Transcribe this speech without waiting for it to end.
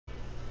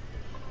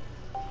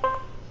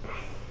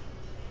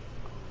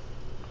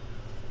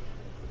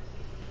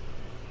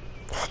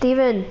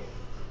Steven.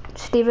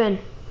 Steven.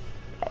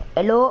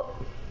 Hello?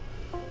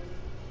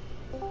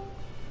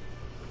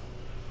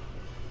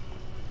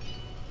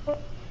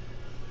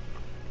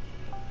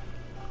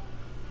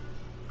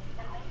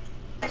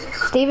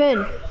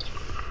 Steven.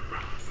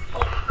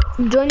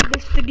 Join the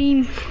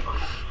stream.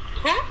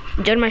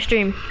 Huh? Join my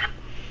stream.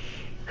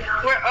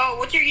 Where? Oh,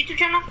 what's your YouTube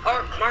channel?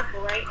 Or Marco,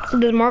 right?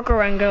 There's Marco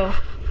and go.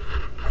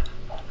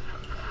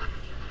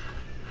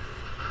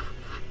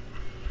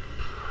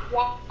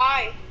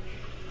 Why?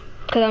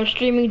 Cause I'm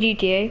streaming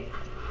GTA.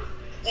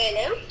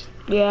 Hello?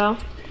 Yeah.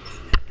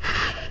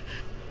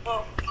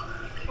 Oh.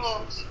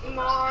 Oh.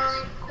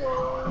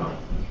 Marco.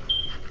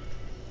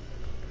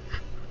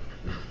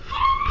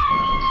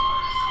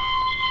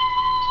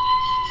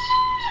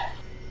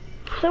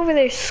 Who's over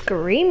there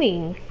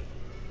screaming?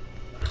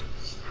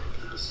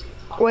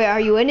 Wait,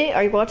 are you in it?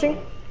 Are you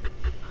watching?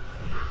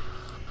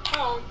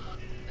 Oh.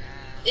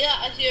 Yeah,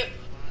 I see it.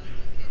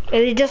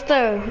 Is it just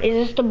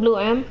the blue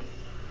M?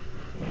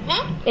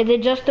 Huh? Is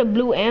it just the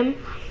blue M?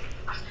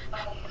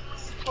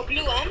 Oh,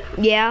 blue M?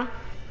 Yeah.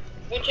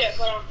 Let me check,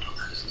 hold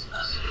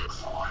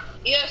on.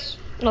 Yes.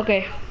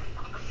 Okay.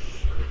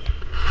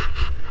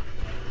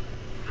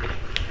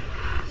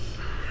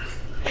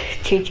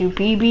 Choo-choo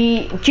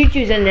PB.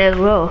 Choo-choo's in there as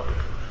well.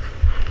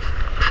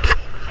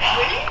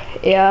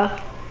 Really? Yeah.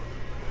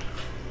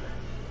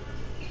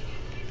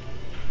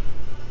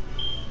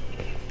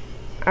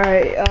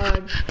 Alright,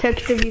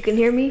 text if you can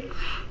hear me.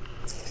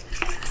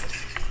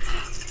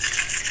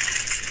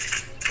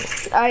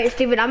 Alright,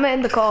 Steven, I'm gonna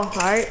end the call,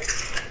 alright?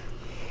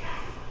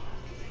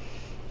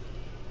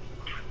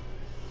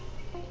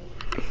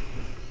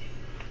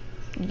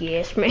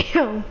 Yes,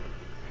 ma'am.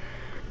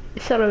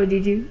 Shut up,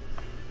 did you?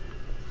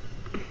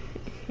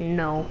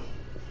 No.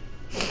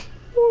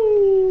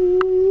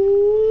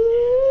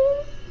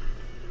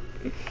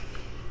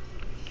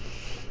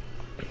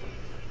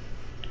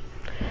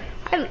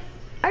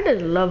 I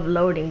just love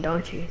loading,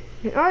 don't you?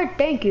 Alright,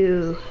 thank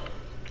you.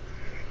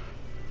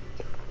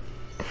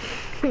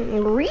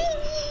 Whee!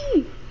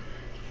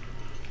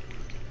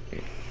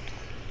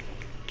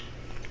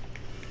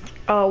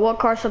 What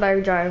car should I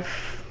drive?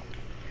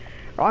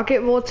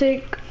 Rocket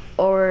Voltic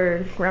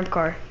or ramp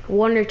car?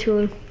 One or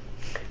two.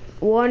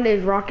 One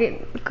is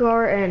rocket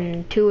car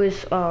and two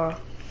is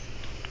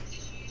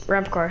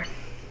ramp car.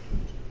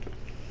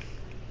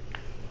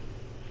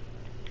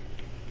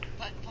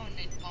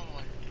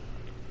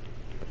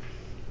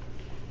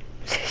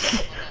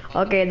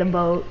 Okay, the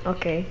boat.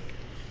 Okay.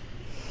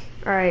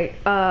 All right.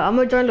 I'm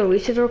gonna join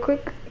Luis's real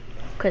quick,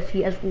 cause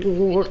he has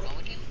work.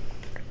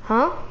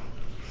 Huh?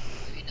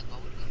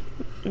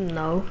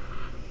 No.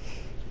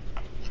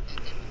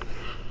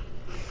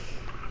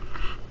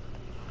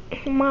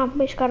 My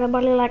bitch got a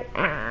belly like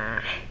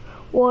ah.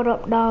 What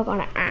up, dog?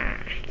 On ah.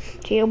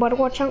 Chill, buddy.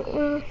 Watch out.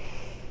 And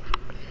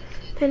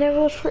that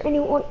goes for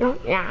anyone.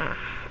 Yeah.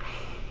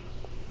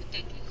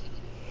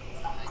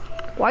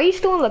 Why are you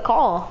still in the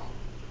call?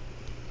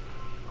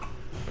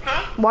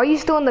 Huh? Why are you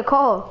still in the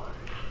call?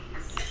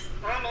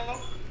 I don't know.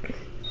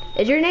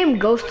 Is your name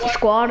Ghost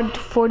Squad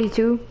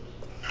 42?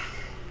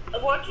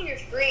 I'm watching your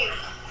screen.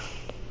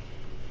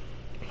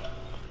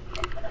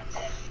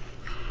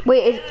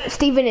 Wait,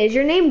 Steven, is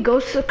your name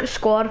Ghost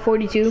Squad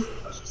 42?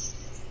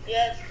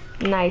 Yes.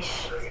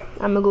 Nice.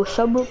 I'm gonna go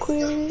sub real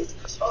quick.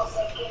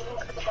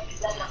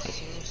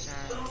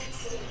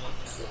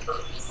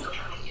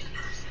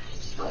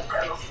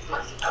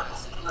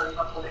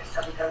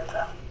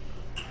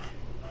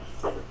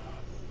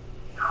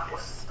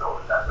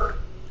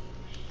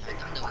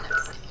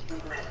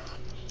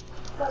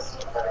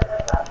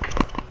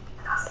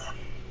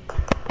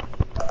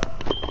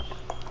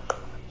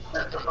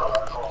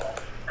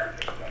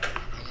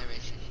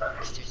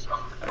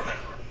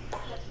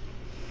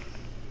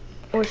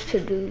 What's to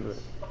do?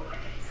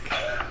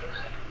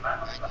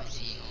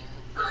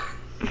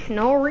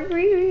 No,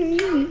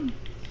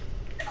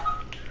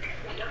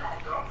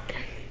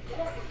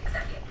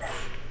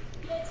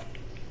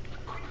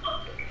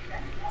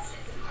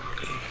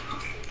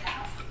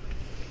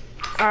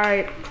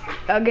 Alright,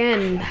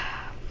 again,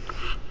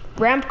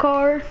 ramp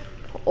car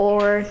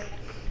or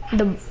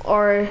the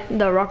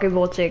rocket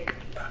voltic.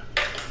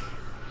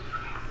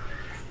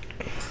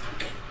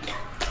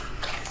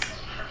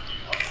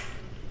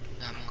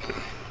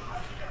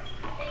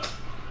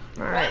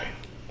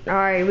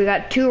 Alright, we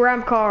got two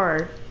ramp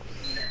car.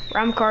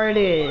 Ramp car it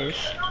is.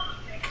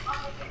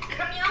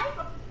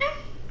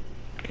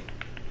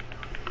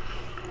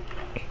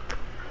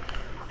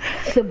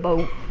 It's a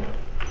boat.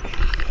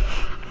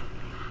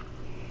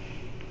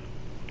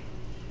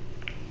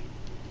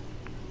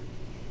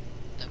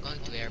 I'm going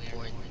to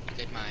airport to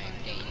get my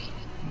daily.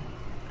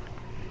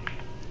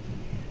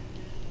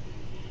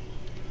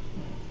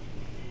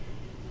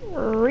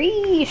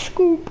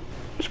 Scoop,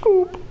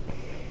 scoop,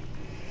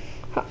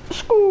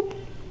 scoop,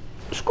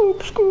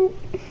 scoop, scoop.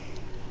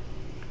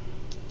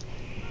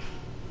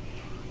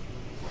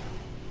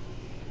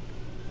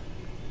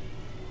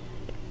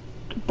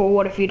 But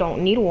what if you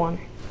don't need one?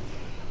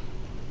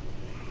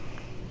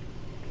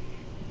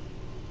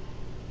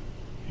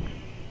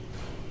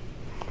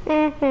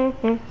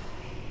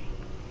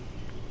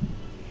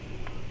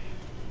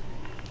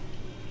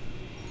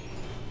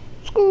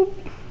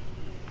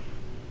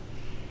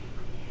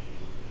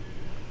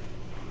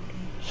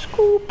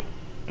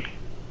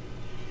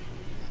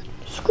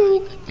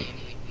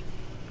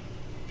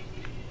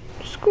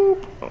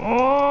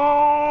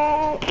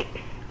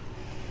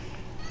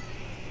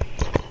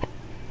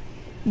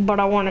 But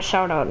I want a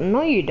shout out.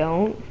 No, you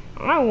don't.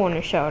 I want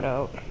a shout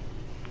out.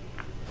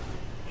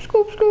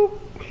 Scoop, scoop.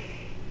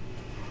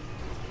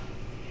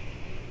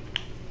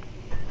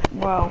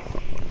 Wow.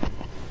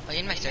 Are you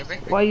in my server?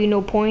 Why you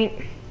no point?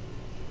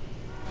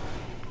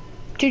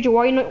 Teacher,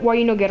 why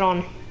you no get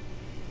on?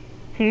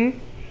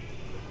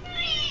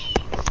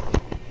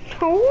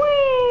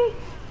 Away.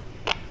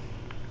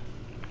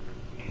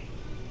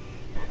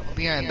 I'll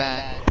be right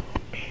back.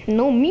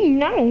 No, me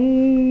now.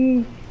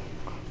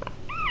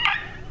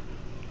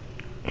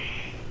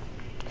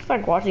 It's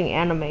like watching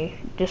anime,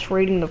 just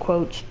reading the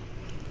quotes.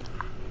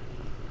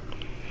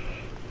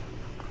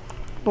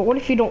 But what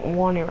if you don't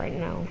want it right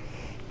now?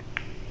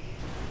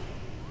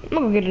 I'm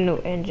gonna get a new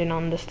engine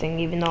on this thing,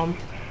 even though I'm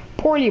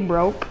poorly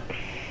broke.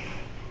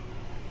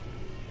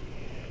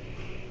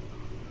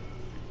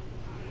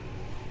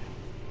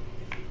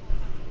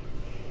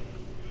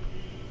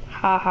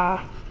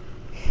 Haha.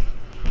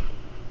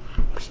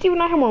 Steven,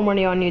 I have more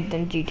money on you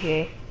than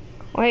GTA.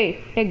 Oh,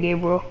 hey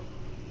Gabriel.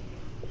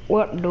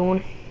 What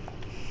doing?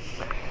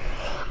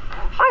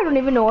 I don't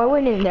even know I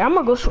went in there. I'm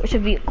gonna go switch a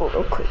vehicle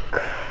real quick.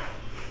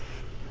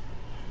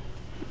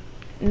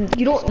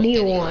 You don't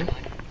need one.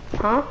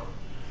 Huh?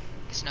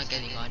 It's not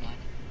getting on.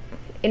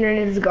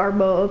 Internet is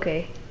garbo,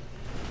 okay.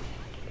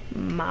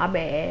 My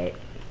bad.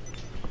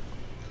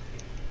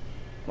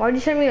 Why'd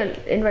you send me an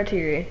invite to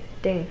your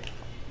thing?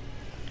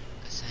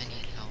 Cause I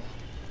need help.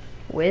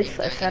 With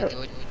a setup?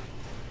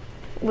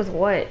 With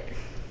what?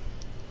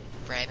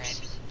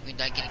 Preps.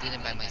 I can do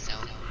them by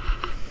myself.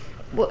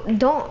 Well, I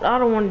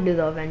don't want to do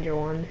the Avenger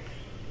one.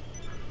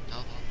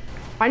 No?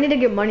 I need to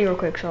get money real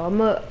quick, so I'm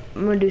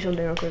gonna do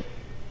something real quick.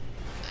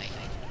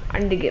 I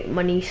need to get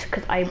money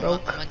cause I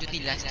broke. I'm gonna do the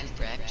last two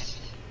preps.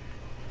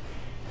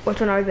 Which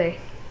one are they?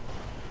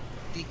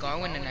 The car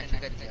one and I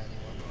forgot the other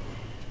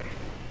one.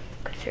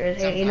 Cause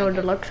there's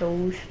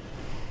Deluxos.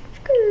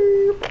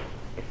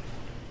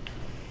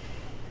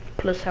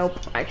 Plus help.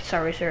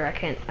 Sorry sir, I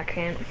can't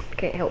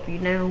help you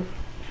now.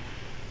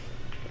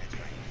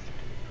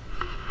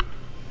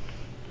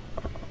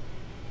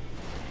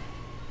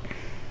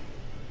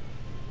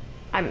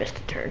 I missed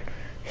a turn.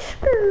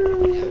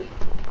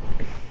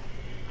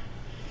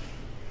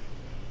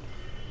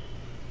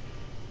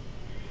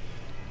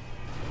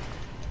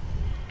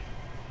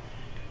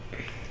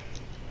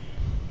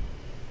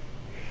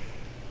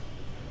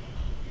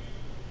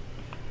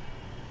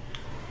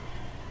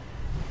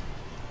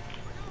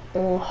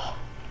 Oh.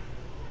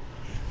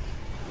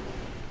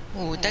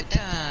 Oh, that's a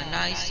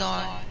nice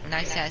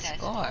ass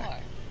car.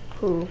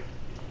 Who?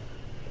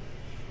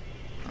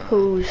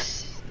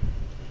 Who's?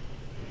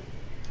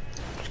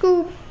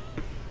 Scoop.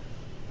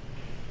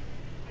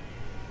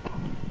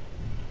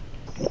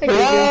 Hey,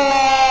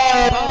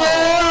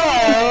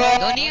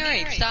 Don't hear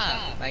it,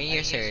 stop. My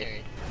ears hurt.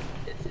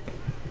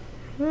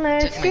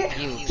 Let's Check my get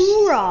views.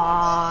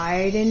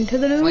 right into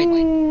the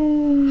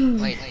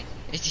news. Wait.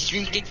 Is this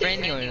stream kid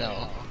friendly or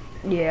no?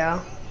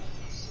 Yeah.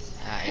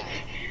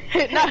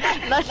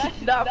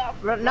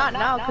 not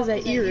now, cause I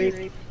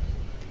earache.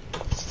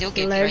 Still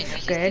get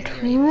Let's get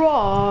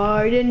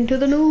right into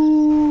the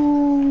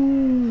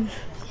news.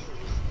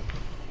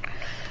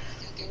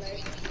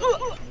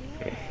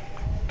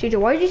 Teacher,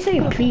 why did you say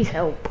please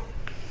help?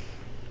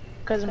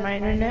 Cause of my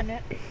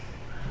internet.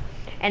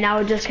 And now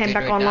it just came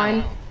back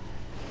online?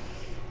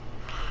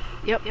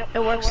 Yep, it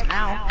works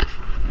now.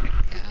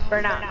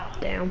 For now.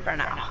 Damn. For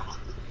now.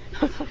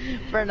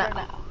 For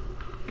now.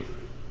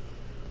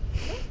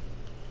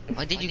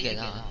 Why did you get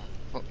off?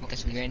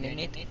 Because of your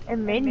internet? It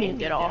made me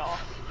get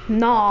off.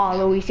 Nah,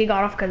 Luis, he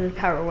got off because his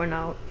power went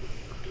out.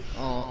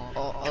 Oh,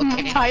 My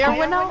okay. tire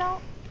went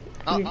out?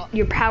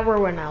 Your power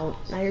went out.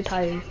 Now you're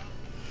tired.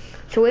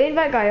 Should we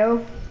invite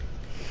Gaio?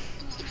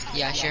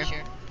 Yeah, sure.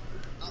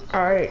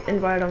 Alright,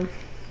 invite him.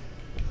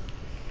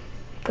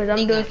 Cause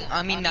I'm doing.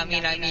 I mean,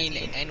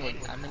 anyway,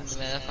 I'm in the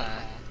middle of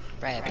a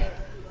prep.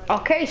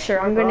 Okay, sir,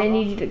 I'm gonna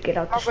need you to get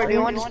out the Robert, do stream.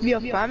 you want this to be a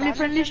family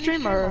friendly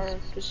stream or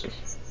just...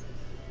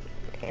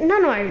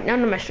 None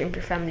of my streams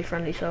are family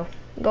friendly, so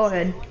go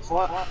ahead.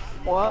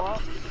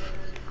 What?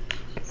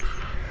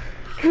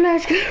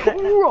 Let's get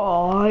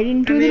right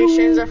into Any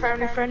streams the are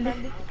family friendly?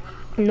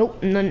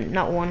 Nope, none,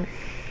 not one.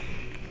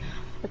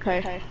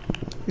 Okay.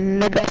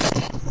 No,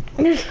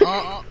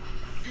 Oh.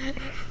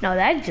 no,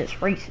 that's just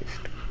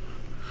racist.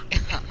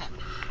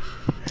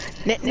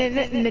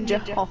 Ninja.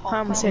 Oh,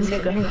 I'm saying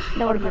nigga.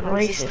 That would have been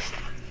racist.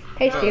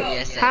 Hey, Steve.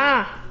 Yes,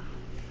 Huh?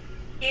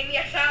 Give me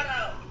a shout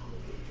out.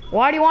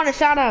 Why do you want a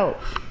shout out?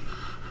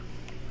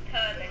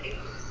 Cause I do.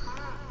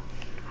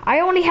 I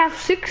only have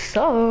 6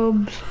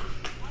 subs.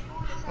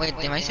 Wait,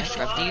 am I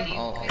subscribed to you?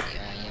 Oh, okay,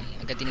 I am.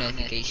 I got the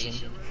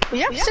notification.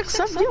 You have 6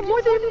 subs, you have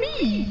more than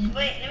me.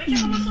 Wait, let me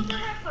check how much subs I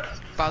have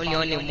for Probably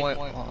only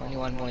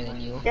one more than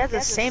you. Yeah,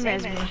 the same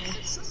as me.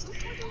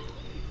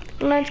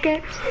 Let's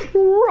get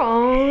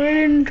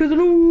right into the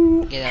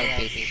news. Get out,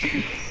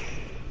 bitch.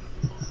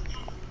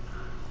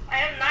 I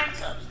have 9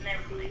 subs and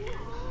everything.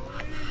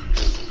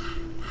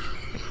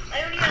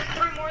 I only have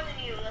 3 more than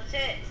you, that's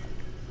it.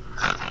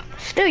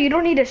 Still, you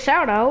don't need a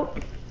shout out.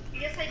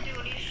 Yes, I do.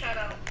 I need a shout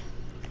out.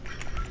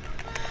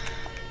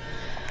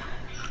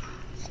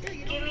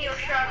 Give me your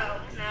shout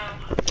out now.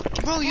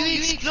 Bro, you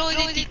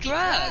exploded the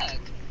truck.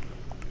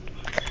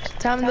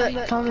 Tell him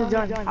to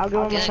join. I'll give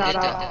him a Get on shout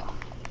good out. though.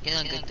 Get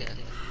on good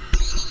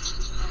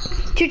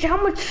though. Teacher,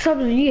 how much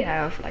subs do you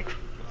have? Like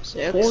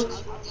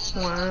 6.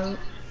 4? Wow.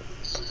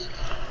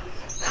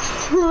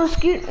 Let's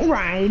get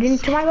right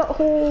into my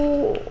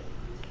hole.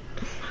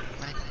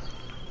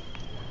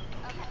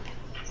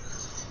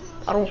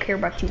 I don't care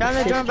about you. Tell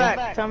him to join sister.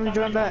 back. Tell him to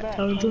join back.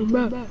 Tell him to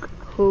join back.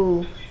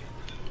 Who?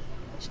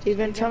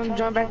 Steven, tell him to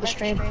join back the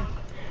stream.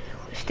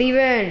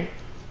 Steven!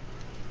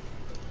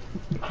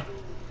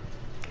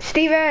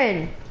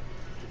 Steven!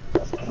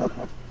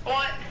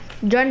 What?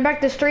 Join back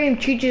the stream.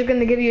 Chichi's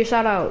gonna give you a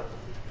shout out.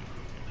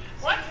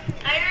 What?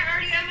 I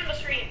already am in the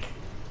stream.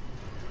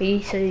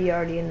 He said he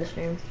already in the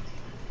stream.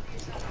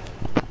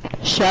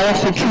 Shout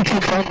out to Choo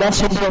from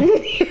Messenger.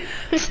 Wait,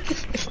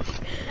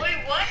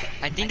 what?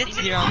 I think that's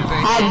the wrong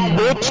I person.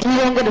 bitch, you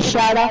don't get a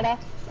shout out.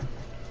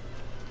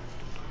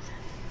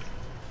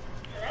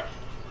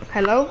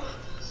 Hello?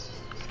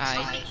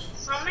 Hi.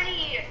 How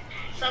many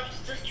subs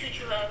does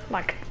Choo have?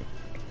 Like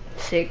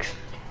 6.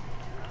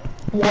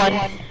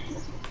 1.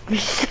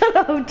 Shut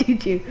up,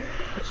 Chichi.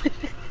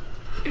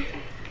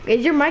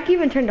 Is your mic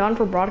even turned on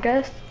for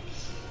broadcast?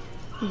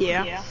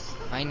 Yeah.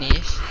 Mine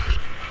is.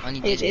 Only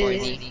It Discord.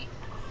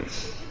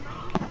 is.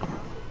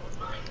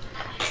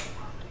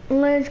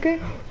 Let's get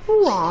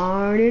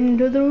right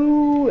into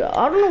the...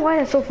 I don't know why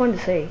that's so fun to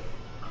say.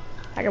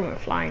 Like I went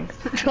flying.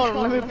 Hold on,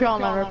 let me appear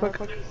online real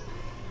quick.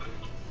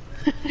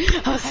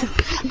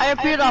 I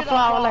appeared off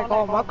I was like,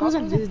 oh, my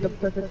cousin, this is the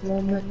perfect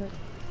moment.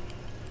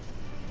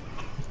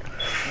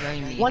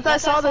 Once I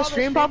saw the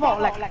stream pop up,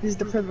 like, this is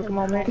the perfect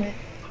moment.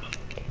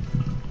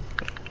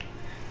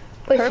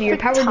 Wait, so your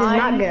Perfect power did not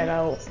time. get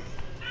out.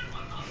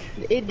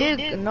 It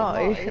did,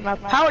 no, my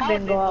power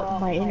didn't go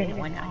out, my internet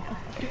went out.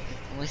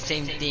 Almost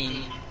same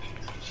thing.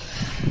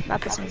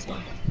 Not the same thing.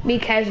 Me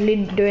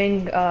casually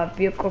doing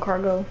vehicle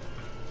cargo.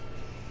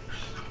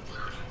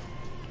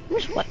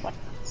 What?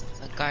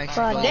 A car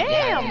exploded.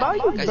 Damn, bro,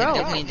 you Because it broke.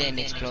 definitely didn't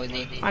explode.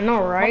 I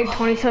know, right?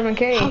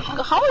 27K.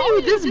 How are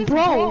you this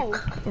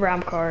broke?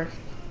 Ramp car.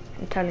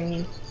 I'm telling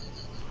you.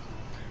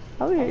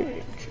 How are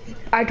you?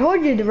 I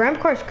told you the ramp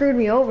car screwed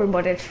me over,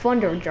 but it's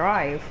fun to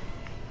drive.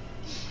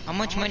 How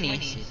much money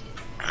is it?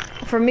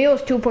 For me, it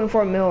was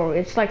 2.4 mil.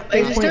 It's like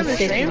Is it still the 3.6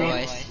 same? mil.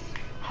 Boys.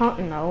 Huh?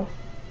 No.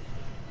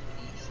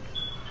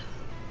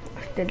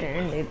 Didn't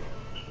end it.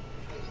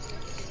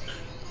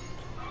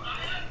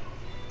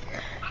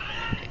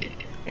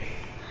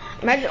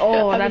 Imagine,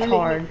 oh, that's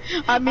hard.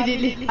 I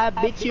immediately, I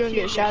bet you and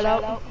get shout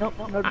out. Nope,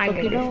 no, I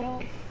get it.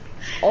 no.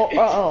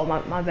 Oh,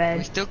 my We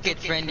bad. still get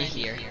friendly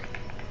here.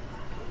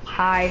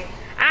 Hi.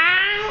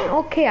 Ah,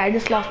 okay, I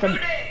just lost a...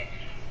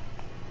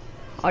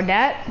 Oh,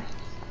 that?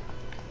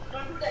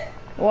 Don't do that.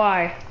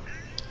 Why?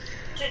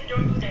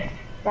 Don't do that.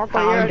 Marco,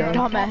 I'm you're a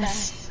done.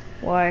 dumbass.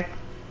 Why?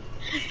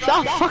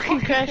 Stop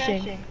fucking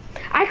crashing.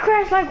 I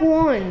crashed like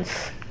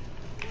once.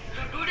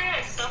 Don't do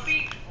that,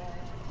 Stuffy.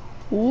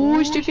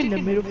 Ooh, sticking the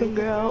middle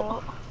finger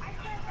out.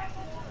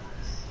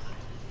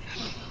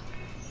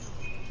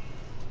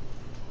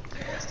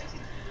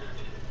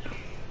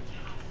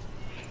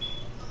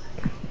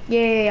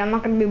 Yay, I'm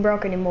not gonna be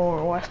broke anymore.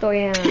 Well, I still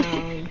am.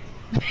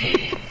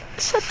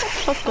 Shut the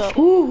fuck up.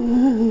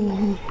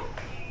 Ooh.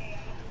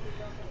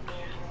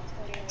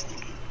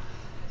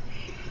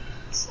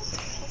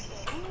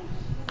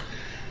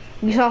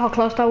 You saw how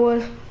close that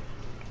was?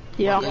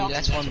 Yeah.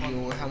 That's one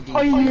viewer. How do you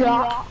Oh feel?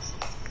 yeah.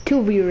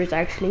 2 viewers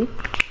actually.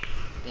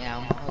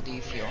 Damn, how do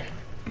you feel?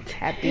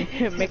 Happy.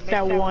 Make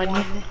that one.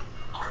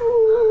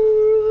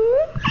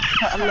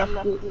 I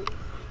love it.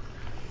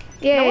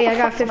 Yay, I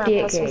got fuck's my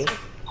 58K.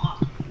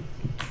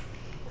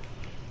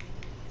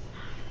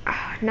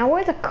 Ah, now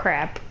where the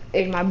crap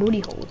is my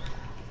booty hole?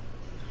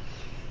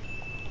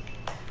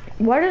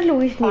 Why does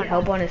Luis need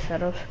help on his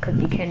setups? Because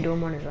he can't do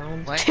them on his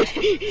own. What?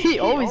 He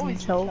always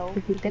needs help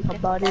if you think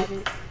about it.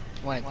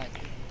 What?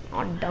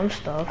 On dumb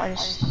stuff.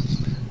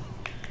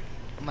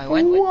 My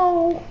what?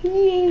 Whoa,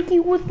 Yankee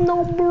with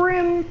no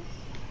brim.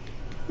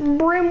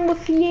 Brim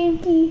with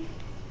Yankee.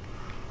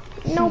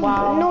 No,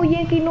 Wow. no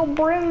Yankee, no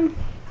brim.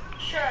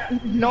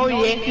 No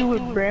Yankee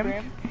with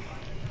brim.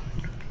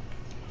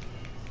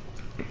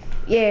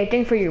 Yeah,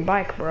 thanks for your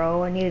bike,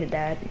 bro. I needed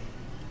that.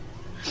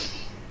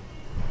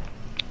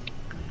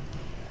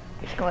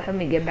 It's gonna help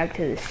me get back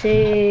to the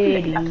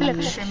city. I feel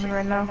like streaming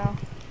right now.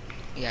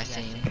 Yeah,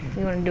 same.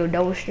 You wanna do a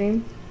double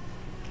stream?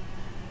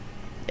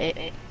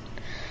 You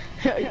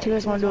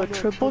guys want to do a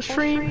triple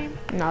stream?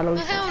 No, double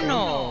Hell stream.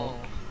 no.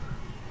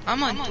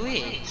 I'm on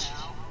Twitch.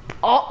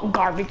 Oh,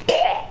 garbage.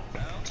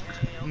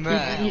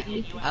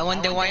 Bruh. I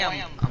wonder why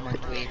I'm on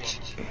Twitch.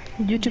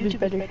 YouTube is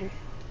better.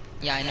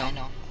 Yeah, I know.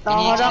 Oh,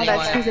 hold on,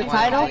 let's choose the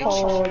title.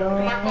 Hold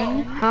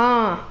on.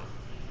 Huh?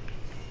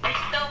 I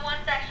still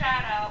want that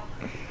shout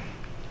out.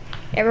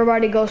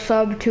 Everybody go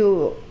sub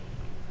to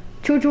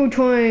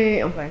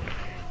 2220. Okay.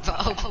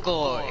 Oh Of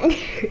course.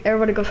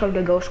 Everybody goes from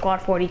the Ghost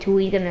Squad 42.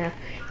 He's a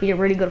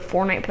really good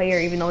Fortnite player,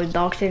 even though he's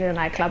dog shit, and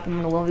I clap him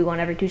in the 1v1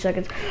 every 2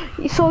 seconds.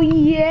 So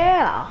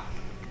yeah.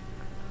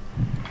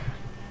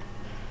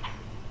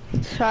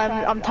 So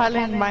I'm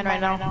tiling mine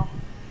right now.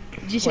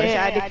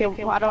 GTA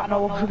IDK, I don't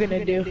know what we're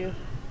gonna do.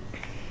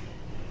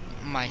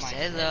 My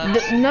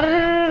setup.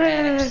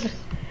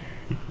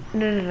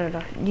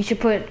 No. You should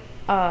put,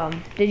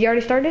 did you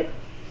already start it?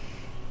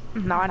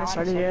 No, I didn't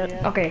start it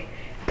yet. Okay.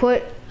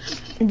 Put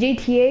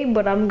GTA,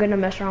 but I'm gonna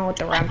mess around with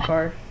the ramp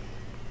car.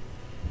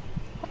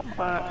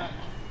 Cause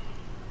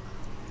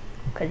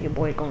your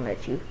boy's gonna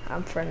let you.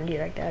 I'm friendly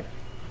like that.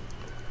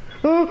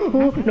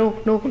 No.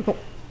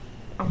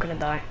 I'm gonna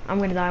die. I'm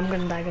gonna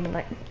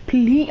die.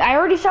 Please, I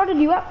already shouted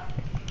you up.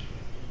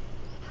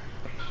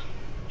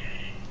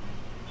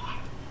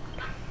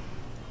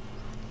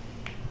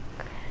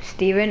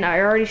 Steven, I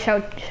already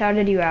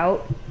shouted you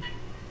out.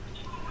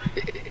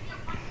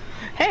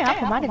 Hey, how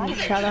come I didn't get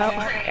shout out?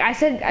 I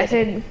said,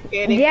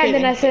 yeah,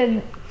 then I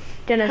said,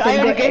 I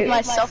already gave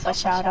myself a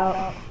shout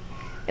out.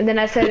 and then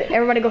I said,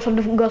 everybody goes up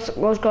to Ghost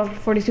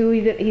 42.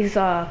 He's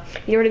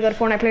already got a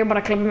Fortnite player, but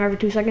I clip him every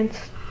 2 seconds.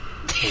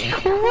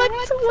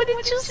 What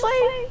did you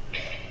say?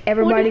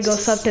 Everybody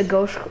goes up to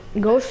Ghost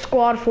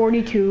Squad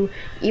 42,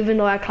 even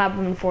though I clap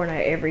him in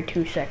Fortnite every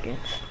 2 seconds.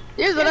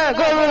 Here's what I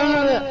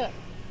go.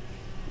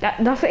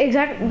 That's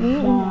exactly.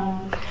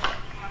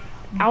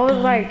 I was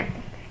like,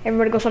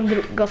 everybody goes up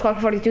to Ghost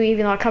Squad 42,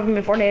 even though I clap him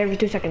in Fortnite every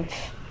 2 seconds.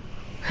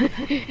 Marco,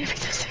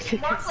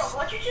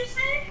 what you just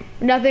say?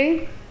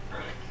 Nothing.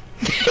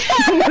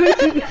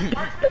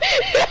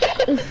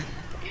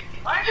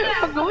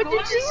 What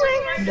did you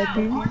say?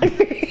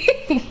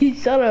 Nothing.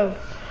 Shut up.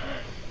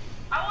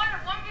 I want to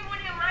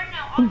 1v1 him right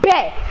now.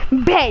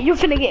 Bet, you're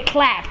finna get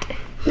clapped.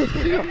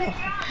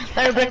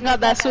 Let me bring out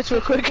that switch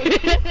real quick.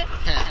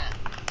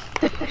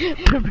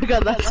 Let me bring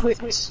out that switch.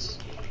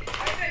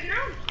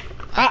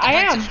 I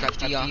am. Subscribe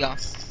to y'all. Yeah,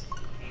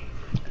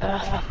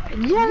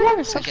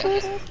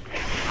 subscribe.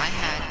 I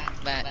had,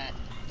 but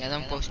I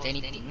don't post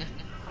anything.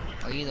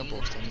 Or you don't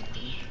post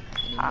anything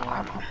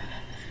anymore.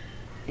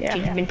 Yeah,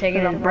 he's been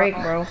taking a break,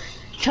 bro.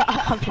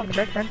 I'm taking a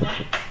break, man.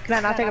 Can I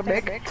not take a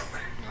break?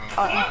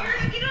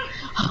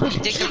 You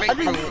take a break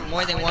for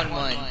more than 1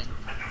 month.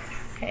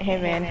 Hey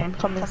man, I'm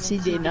coming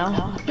CJ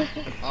now.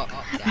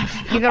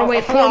 You gotta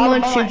wait 4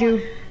 months, should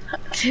you?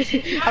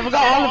 I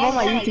forgot all about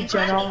my YouTube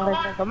channel. I'm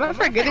like, am I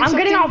forgetting I'm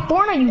something? getting on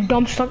Fortnite, you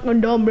dumb suck,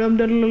 dumb.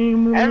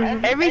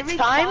 Every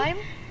time,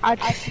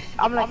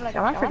 I'm like,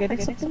 am I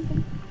forgetting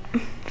something?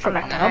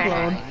 Forgot to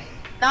upload.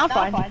 No, I'm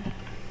fine.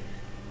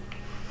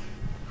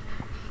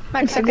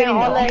 Like, second,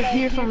 all I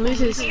hear from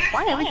Liz is,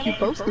 why haven't you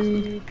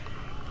posted?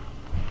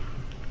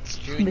 It's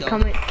true,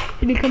 Becoming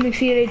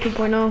CNA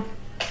 2.0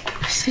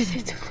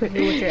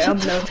 with your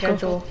upload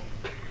schedule.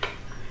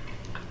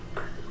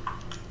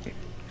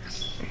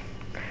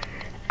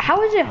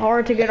 How is it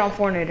hard to get on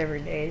Fortnite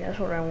every day? That's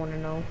what I want to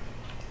know.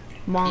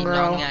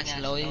 Mongrel.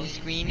 loading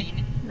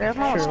screen. That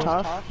was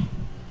tough.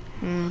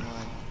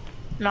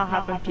 Not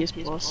having PS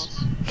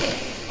Plus.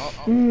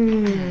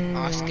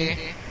 Oscar.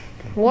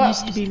 What?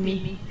 Used to be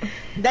me.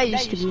 That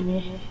used to be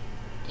me.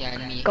 Yeah,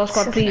 me. Ghost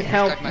Squad, please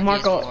help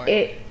Marco. PS4.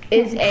 It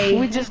is a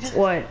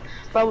what?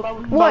 But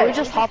What? we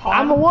just hop on.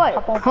 I'm a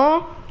what?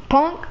 Huh?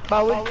 Punk?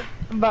 But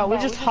we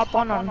just hop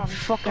on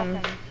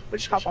fucking. We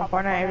just hop on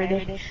Fortnite every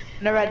day.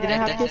 Whenever I didn't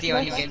have That's PS the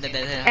only Plus. game that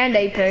doesn't have And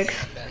Apex.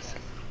 Plus.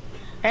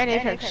 And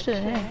Apex too.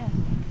 Yeah.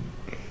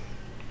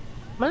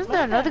 Wasn't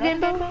there another game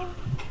though?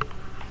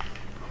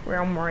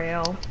 Realm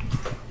Royale.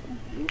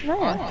 No.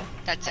 Oh,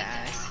 that's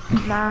ass.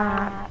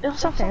 Nah, it was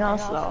something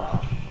else though.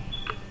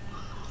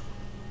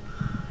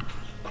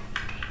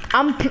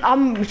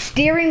 I'm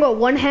steering with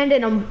one hand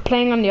and I'm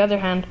playing on the other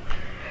hand.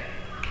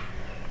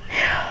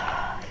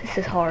 This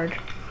is hard.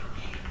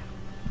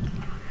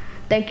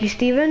 Thank you,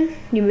 Steven.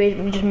 You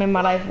just made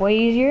my life way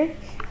easier.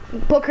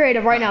 Put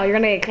creative right now. You're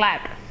gonna get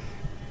clapped.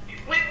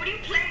 Wait, what are you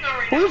playing on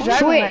right now? Who's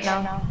driving right Switch.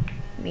 now?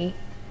 Me.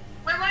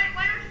 Wait, why don't you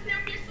play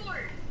on PS4?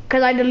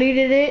 Cause I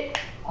deleted it.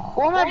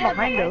 Who am I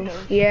behind those?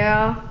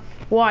 Yeah.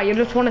 Why? You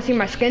just want to see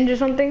my skins or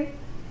something?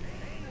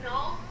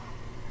 No.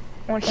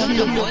 Want You to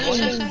don't know see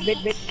yourself?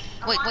 the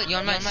Wait,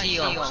 you're my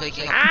CEO, so you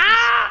can.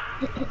 Ah!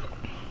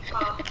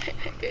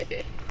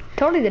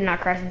 Totally did not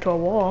crash into a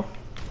wall.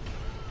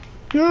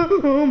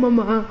 Oh,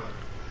 mama.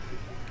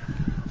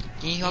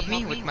 Can you help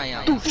me with my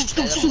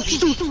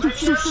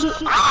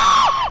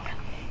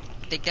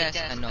Take that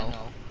as a no.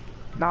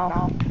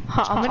 No.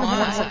 I'm gonna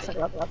one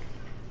second.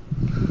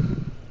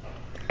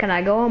 Can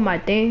I go on my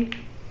thing?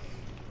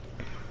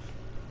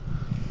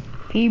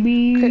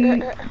 PB.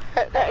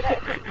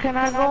 Can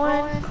I go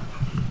in?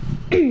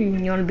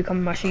 You want to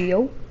become my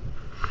CEO?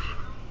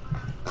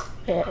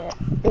 Yeah.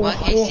 What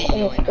is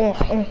CEO?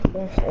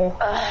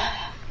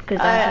 Cause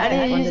I that's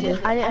didn't fun use to it.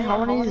 do. I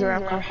want to use the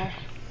ramp car.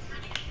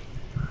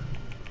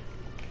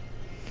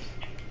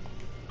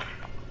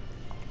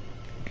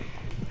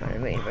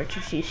 Alright, wait, but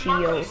you see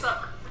CEO.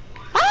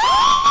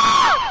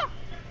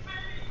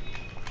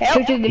 Help!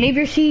 Should you leave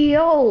your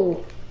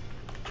CEO?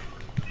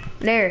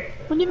 There.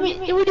 What do you mean?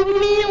 What do you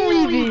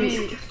mean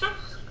leave it?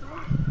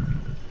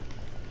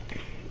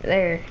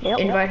 There. Yep.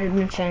 Invite has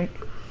been sent.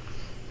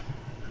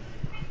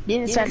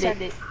 Didn't send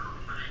it.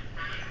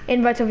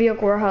 Invite to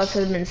vehicle warehouse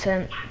has been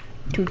sent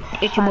to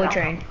It's Your Boy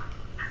Train.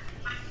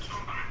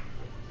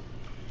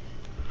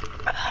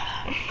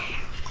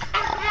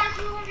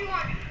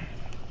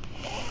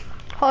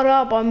 Hold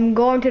up, I'm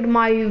going to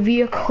my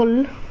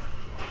vehicle.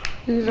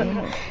 You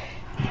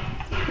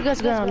guys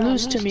are gonna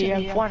lose to me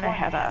if Fortnite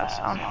had us.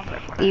 I don't play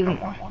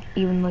Fortnite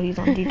Even though he's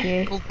on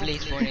GTA. Who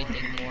plays Fortnite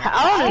anymore?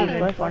 I don't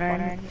even play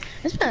Fortnite.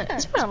 It's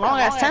been a long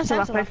ass time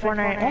since I played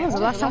Fortnite. When was the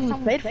last time we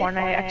played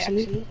Fortnite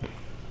actually?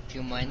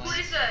 Few months.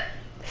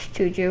 It's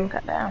Choo-Choo.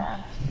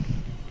 Goddamn.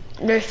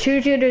 There's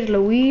Choo-Choo, there's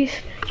Luis.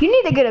 You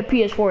need to get a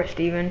PS4,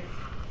 Steven.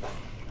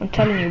 I'm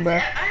telling you, bro.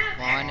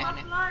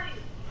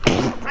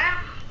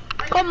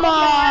 Come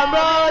on,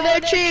 bro, they're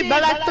cheap,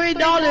 but like $3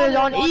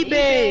 on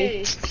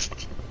eBay.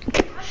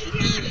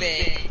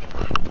 eBay.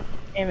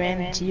 Hey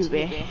man, it's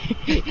eBay.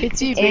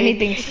 It's eBay.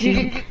 Anything's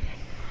cheap.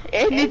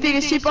 Anything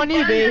is cheap on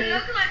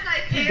eBay.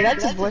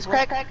 That's his voice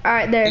crack.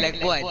 Alright, there.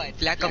 Like what?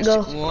 Black Ops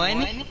Go.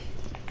 1?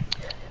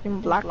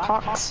 In Black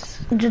Hawks.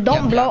 Just don't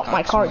Yeah, blow Black up my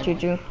Ops car, 1.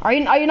 Choo-Choo. Are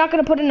you not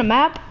gonna put in the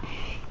map?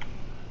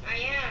 I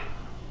am.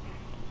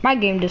 My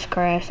game just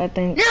crashed, I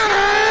think.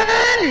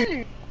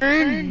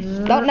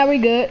 Don't know we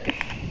good.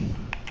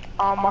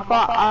 I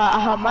thought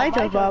I might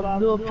have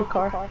blew up the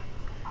car.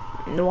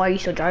 Why are you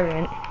still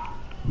driving it?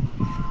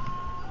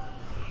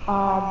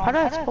 How do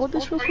I spell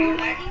this real Are you quick?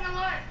 lagging a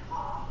lot?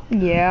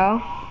 Yeah.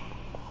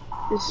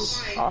 This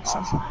is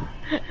awesome.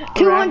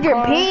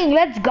 200 ping,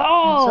 let's go!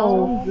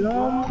 Oh,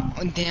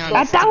 damn,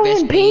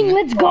 1,000 ping,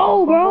 let's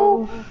go,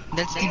 bro!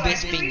 That's the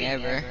best thing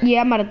ever.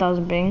 Yeah, I'm at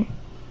 1,000 ping.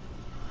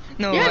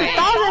 No You're way.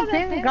 1,000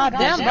 ping? Goddamn,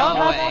 There's bro.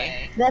 no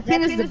way. That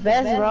ping is the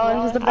best,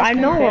 bro. It's the best I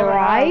know, ping ever.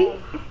 right?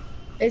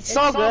 It's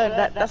so good.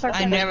 That's like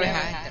I the never best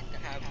had that.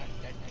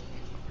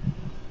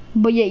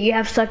 But yeah, you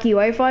have sucky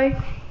Wi-Fi?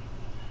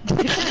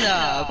 Shut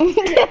up. You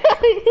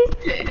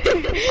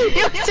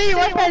see,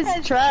 Wi-Fi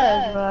is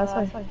trash, bro.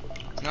 That's like,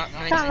 Not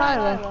can't lie,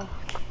 bro.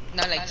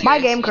 Not like My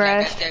seriously, game like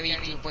crashed. every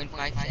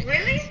 2.5 seconds.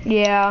 Really?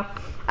 Yeah.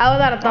 I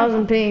was at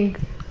 1,000 ping.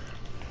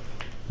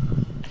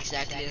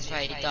 Exactly, that's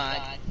why I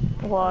thought.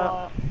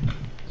 What?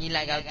 You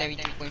lag out every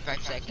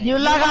 2.5 seconds. You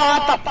lag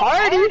out at the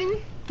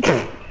party?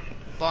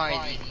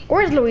 Party.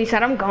 Where's Luis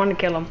at? I'm going to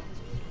kill him.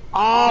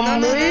 No,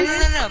 Luis?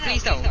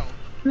 please don't.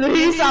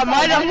 Luis, I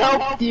might have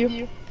helped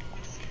you.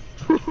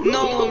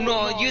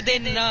 No, you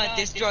did not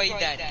destroy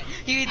that.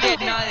 You did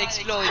not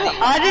explode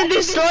it. I didn't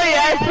destroy it,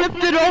 I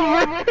flipped it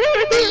over.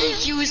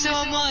 Thank you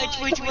so much.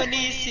 Which one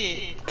is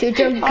it?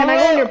 Choo-Choo, can I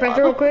go in your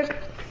picture real quick?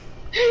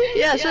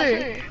 Yeah,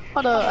 sure.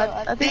 Hold on,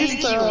 I think it's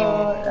Thank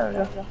there we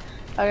go.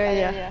 Okay,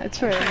 yeah, it's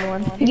for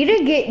everyone. You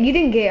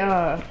didn't get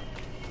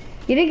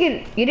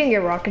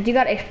rockets. You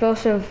got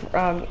explosive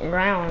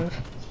rounds.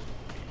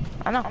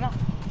 I know.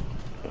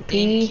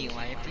 Thank you,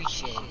 I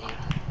appreciate it.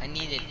 I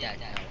needed that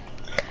now.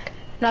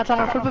 Now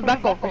trying to flip it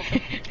back over.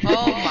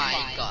 Oh my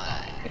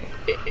god.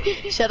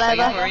 Should Are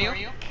you I for though?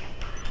 real?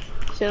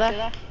 Should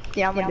I?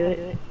 Yeah, I'm gonna do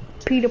it.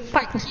 Peter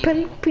Piper,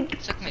 Peter.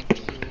 Suck my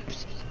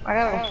pubes. I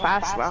gotta go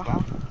fast, bro.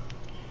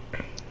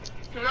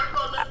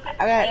 Marco, look.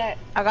 I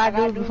gotta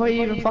do it before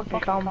you even fucking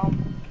come.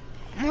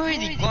 I'm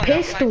already gone.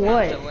 Pissed I'm 5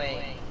 what? miles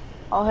away.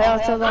 Oh hell,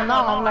 so then no,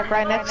 I'm like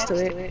right next to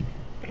it.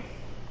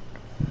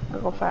 I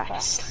go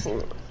fast.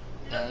 Go.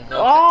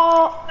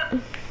 Oh.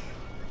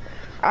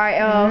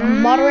 Alright,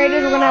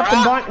 moderators, we're gonna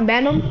have to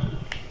ban them.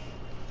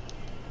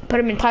 Put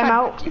them in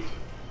timeout.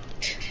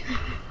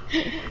 I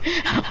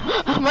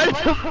might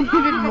have helped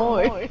even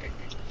more.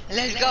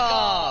 Let's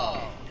go.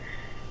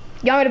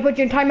 Y'all want me to put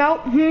you in timeout?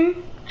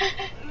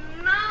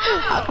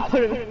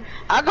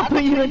 I can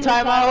put you in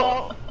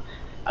timeout.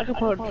 I can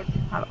put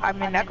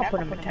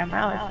him in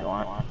timeout if you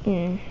want.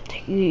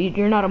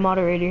 You're not a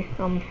moderator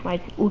on my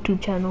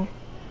YouTube channel.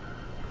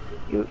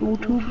 Your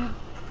YouTube?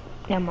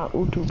 Yeah, my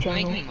YouTube Make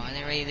channel. me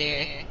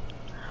moderator.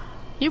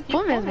 You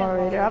put me as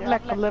moderator. I have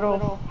like a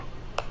little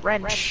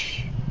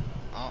wrench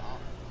Oh.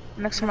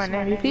 next to my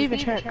name. You can even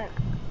check.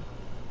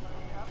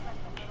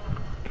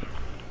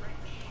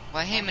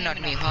 Why him and not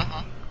me,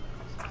 huh?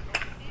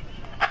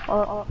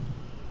 What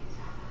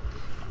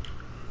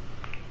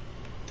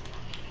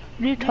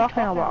are you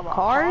talking about?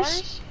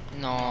 Cars?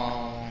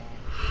 No.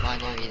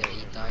 Moderator,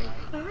 retard.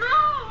 No,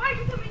 why'd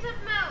you put me in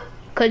timeout?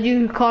 Cause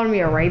you called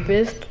me a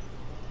rapist.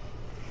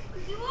 Because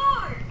you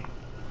are.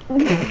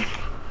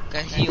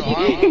 Cause you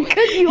are.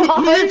 Cause you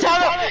are.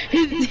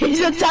 He's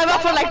in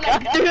timeout for like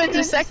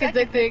 300 seconds,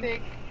 I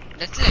think.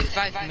 That's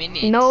like 5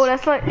 minutes. No,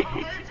 that's like,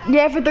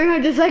 yeah, for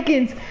 300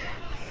 seconds.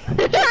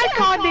 I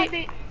caught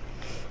it.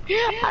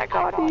 I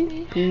caught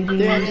it.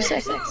 300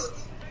 seconds.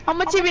 How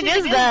much even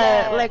is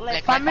that?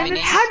 Like 5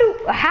 minutes?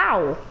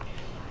 How?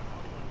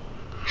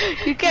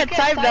 You can't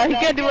type that. You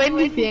can't do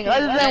anything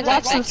other than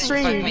watch the 5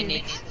 stream.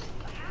 minutes.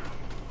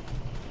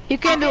 You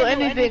can't do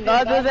anything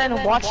other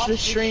than watch the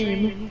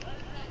stream.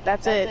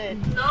 That's it.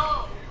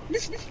 No.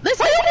 Let's take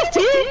this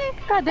team.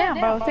 God damn,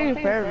 bro. It's taking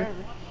forever.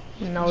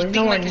 No, You it's think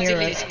nowhere my near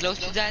facility is us. close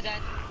to that?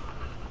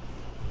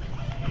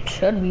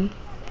 Should be.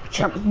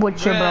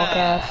 What's your broke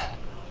ass?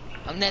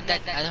 I'm not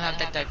that. I don't have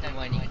that type of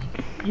money.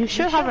 You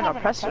should have an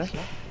oppressor.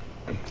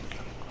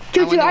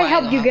 Choo wonder choo, I why I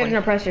helped don't you have get one. an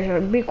oppressor,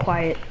 so be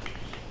quiet.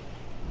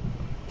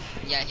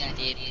 Yeah,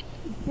 he did.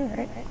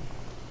 Alright.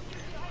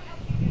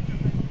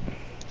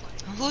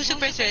 Whose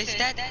suppressor is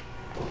that?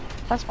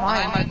 That's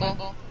Hi, mine.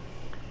 Marco.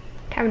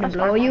 Time to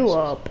blow you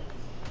up.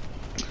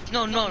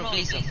 No,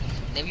 please don't.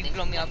 Let me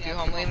blow me up your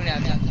home. Even if I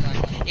have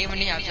shotgun. Even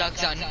if I have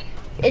shotgun.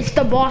 It's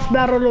the boss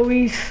battle,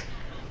 Luis.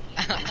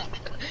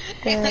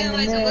 Am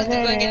I supposed to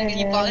go against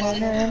the boss?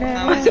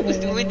 Am I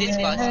supposed to win this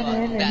boss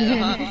battle,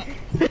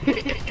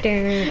 huh?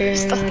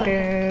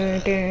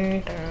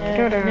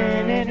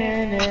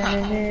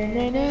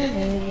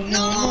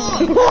 No!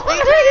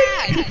 Like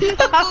that!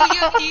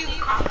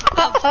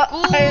 Of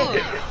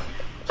course!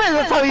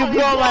 That's how you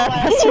blow my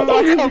oppressor.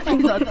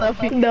 Please don't tell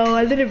me. No,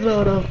 I didn't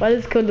blow it up. I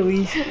just killed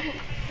Luis.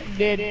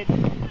 Did.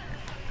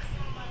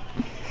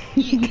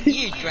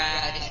 You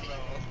trash, bro.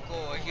 Of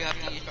course, you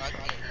have to use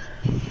rockets.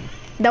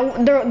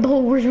 The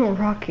original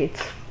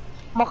rockets.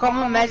 Marco,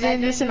 I'm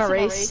imagining this in a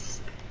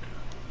race.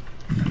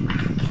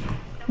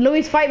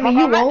 Luis, fight me. Marco,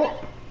 You won't.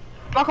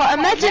 Marco,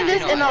 imagine Yeah,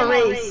 this in a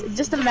race.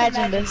 Just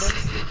imagine this.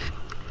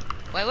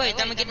 Wait,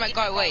 let me get my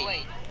car,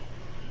 wait.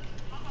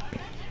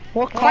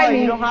 What car? Fight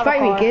me. You don't have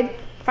Fight a car. me, kid.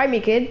 Fight me,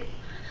 kid.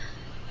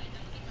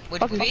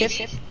 With Fucking fist?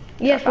 kid.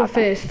 Yes, with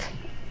fist.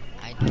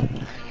 I don't.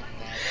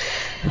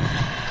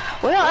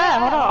 Well, yeah,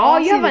 hold on. Oh,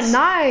 you have a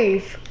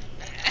knife.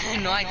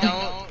 No, I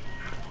don't.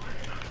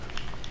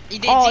 You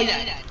didn't Oh, see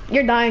that?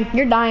 you're dying.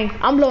 You're dying.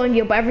 I'm blowing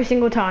you up every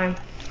single time.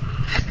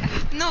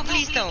 No,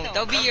 please don't.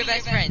 They'll be your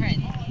best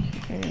friend.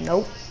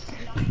 Nope.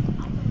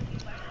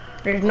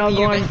 There's Be no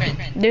your going. best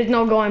friend. There's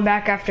no going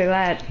back after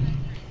that.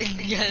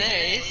 Yeah,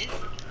 there is.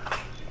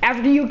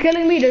 After you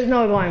killing me, there's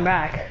no going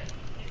back.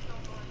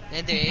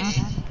 Yeah, there is.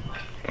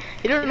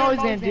 You don't know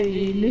what's gonna do.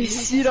 You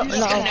don't He's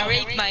know. gonna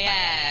rape my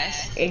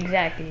ass.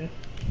 Exactly.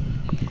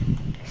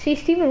 See,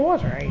 Steven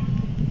was right.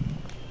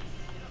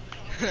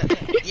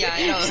 Yeah,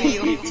 I know.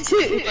 You.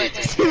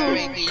 But you're a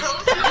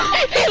rapist.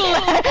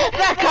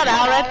 That cut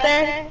out right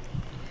there.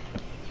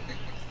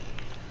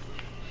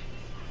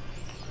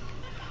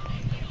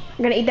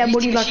 I'm gonna eat that Use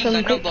booty the like machine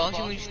some. gun, no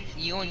balls.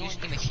 You won't use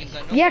the machine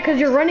gun. No Yeah, cause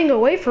you're running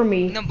away from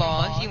me. No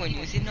balls. You won't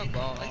use it. No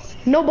balls.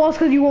 No balls,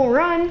 cause you won't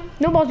run.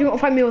 No balls, you won't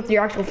fight me with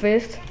your actual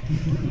fist.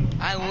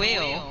 I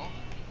will.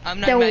 I'm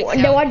not Then maxed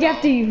then out, why'd you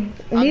have to?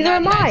 though. Neither I'm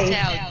am not I. maxed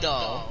out,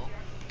 though.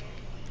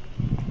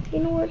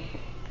 You know what?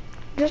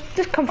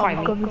 Just come fight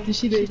I'm me. coming to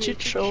see the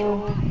shit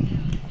show.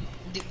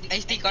 The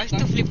SD card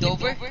still flipped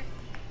over?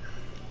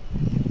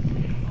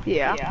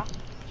 Yeah.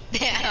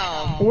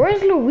 Damn.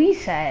 Where's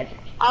Luis at?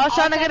 I was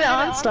trying to get it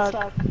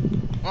unstuck.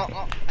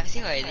 Oh, I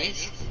see what it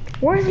is.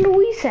 Where's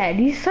Luis at?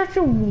 He's such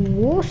a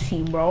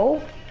wussy,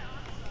 bro.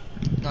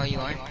 No, you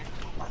aren't.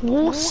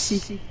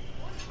 Wussy.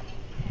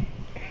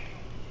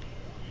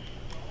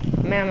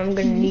 Man, I'm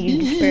gonna need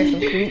you to spare some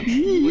creeps.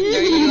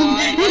 There you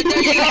are.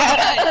 There you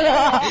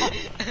are.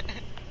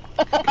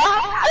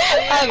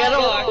 I got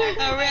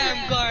A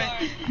ram car.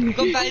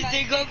 Go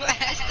faster, go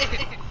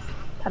faster.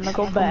 I'm gonna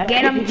go back.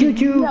 Get him, Choo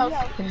Choo.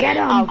 Get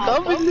I'm him.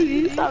 coming,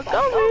 Luis. I'm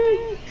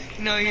coming.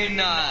 No, you're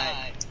not.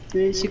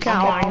 This, you can't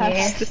Come on, outpass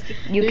yes. this.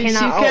 You This,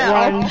 cannot you can't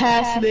outrun.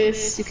 outpass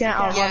this. You can't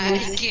outrun Yeah, I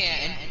this.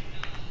 can.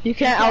 You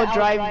can't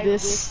outdrive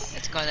this.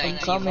 It's called I'm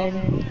IQ.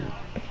 coming.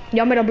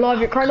 Y'all made a blow up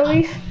your car,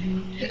 Luis?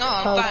 No,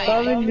 I'm I'm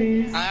coming, fine.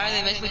 Luis. I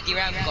rather mess with the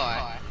ram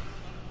car.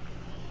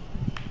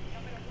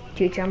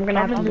 Choo Choo, I'm gonna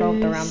have to blow up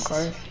the ram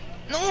cars.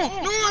 No,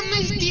 I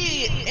missed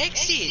the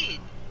exit.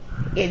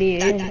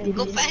 Idiot.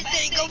 Go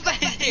faster, go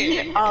faster.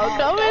 I'm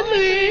coming,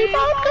 Luis.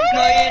 I'm coming.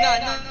 No, you're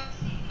not.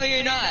 No,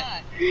 you're not.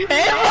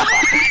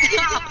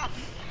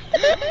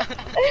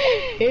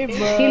 Hey,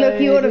 bud. See, look,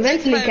 you would My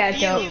eventually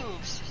catch up.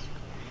 pubes.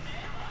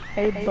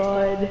 Hey,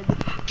 bud.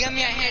 Give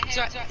me a head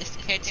start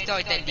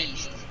at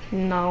least.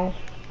 No.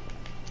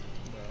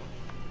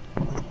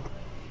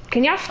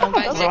 Can y'all stop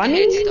I'm 5 second head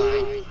running?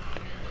 start.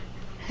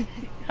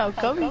 I'm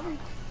coming.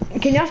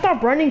 Can y'all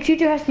stop running? Choo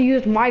Choo has to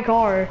use my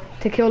car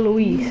to kill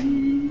Luis.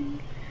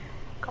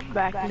 Come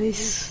back,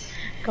 please.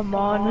 Come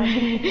on,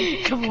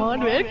 man. Come on,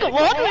 man. Come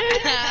on,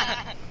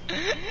 man.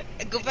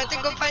 Go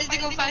faster, go faster,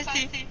 go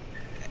faster.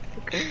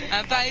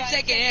 I'm 5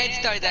 second head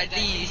start at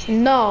least.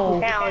 No.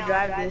 You can't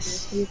outdrive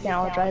this. You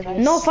can't outdrive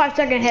this. No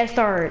 5-second head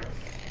start.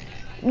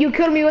 You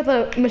killed me with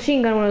a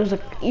machine gun when it was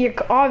you're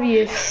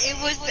obvious It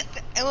was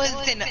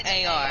an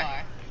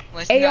AR.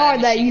 Was AR not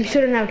a that you machine gun.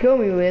 shouldn't have killed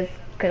me with,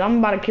 cause I'm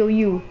about to kill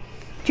you.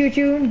 Choo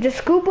Choo, just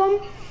scoop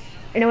him,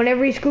 and then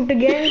whenever he's scooped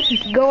again,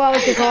 go out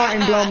with your car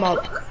and blow him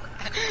up.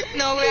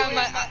 No way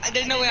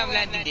there's no way I'm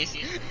landing this.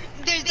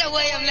 There's no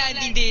way I'm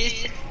landing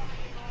this.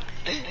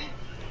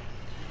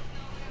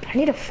 I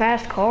need a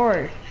fast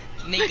car.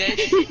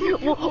 Niggas.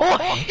 Oh,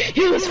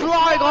 he was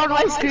flying on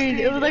my screen.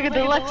 It was like a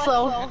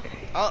Deluxo.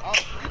 Oh,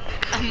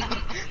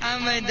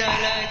 I'm a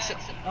deluxe.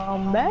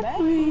 I'm back,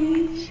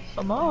 please.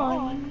 Come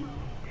on.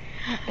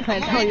 I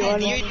know I'm you a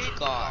want weird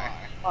car.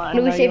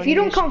 Luis, if you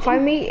don't come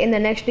find me in the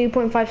next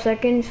 3.5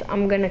 seconds,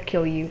 I'm gonna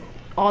kill you.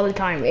 All the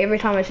time. Every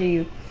time I see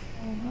you.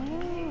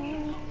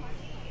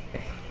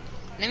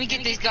 Let me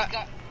get this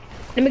guy.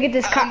 Let me get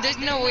this cop. There's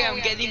no way I'm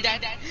getting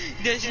that.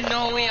 There's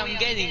no way I'm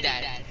getting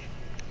that.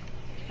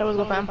 That was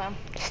go fam.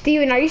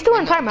 Steven, are you still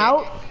in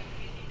timeout?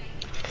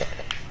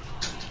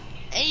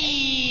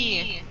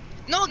 Hey!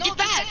 No, get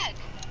back!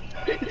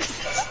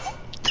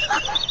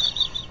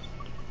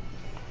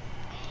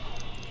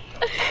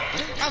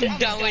 I'm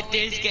done with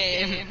this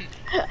game.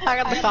 I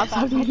got the cops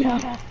on me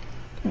now.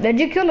 Did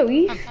you kill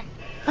Luis?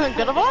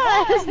 Good of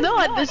us. No,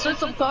 I destroyed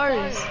some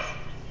cars.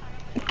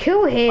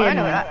 Kill him. I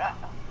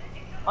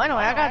know,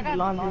 I got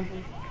laundry.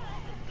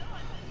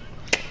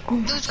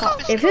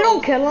 If you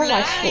don't kill him,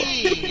 I swear.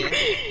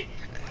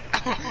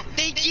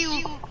 Thank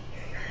you.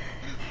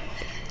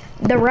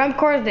 The ramp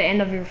car is the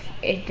end of your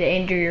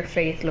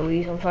faith,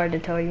 Luis. I'm sorry to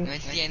tell you.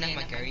 It's the end of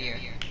my career.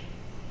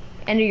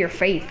 End of your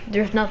faith.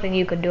 There's nothing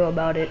you can do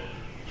about it.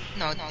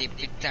 No, Tip,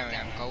 it's a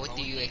ramp car. What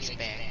do you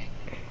expect?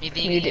 You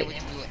think You you're did. able to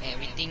do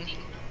everything?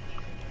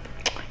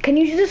 Can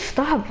you just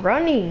stop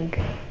running?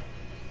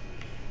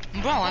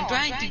 Bro, I'm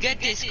trying to get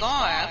this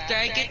car. After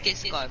I get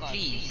this car,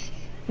 please.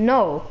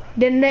 No.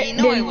 Then You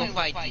know I will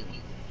fight you.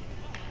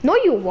 No,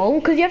 you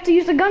won't, because you have to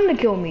use a gun to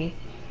kill me.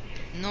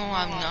 No,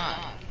 I'm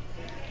not.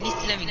 Please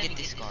let me get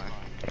this car.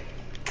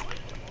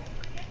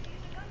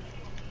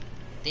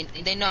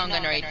 They know I'm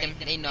gonna rape them.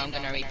 They know I'm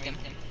gonna rape them.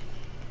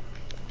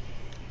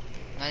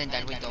 Not in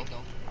that way though.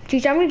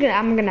 Jeez, I'm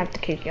gonna have to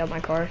kick you out my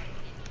car.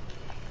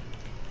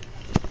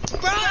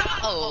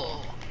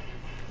 Bro!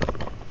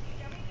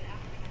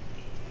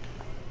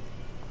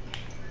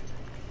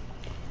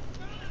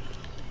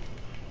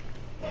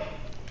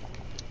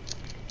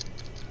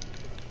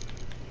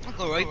 I'll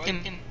go rape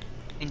them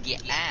in the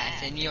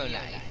ass in your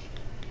life.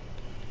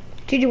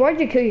 Gigi, why'd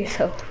you kill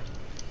yourself?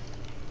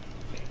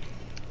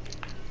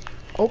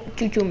 Oh,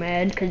 Choo-Choo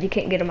mad because you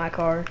can't get in my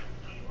car.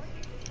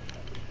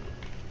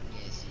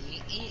 Yes, he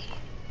is.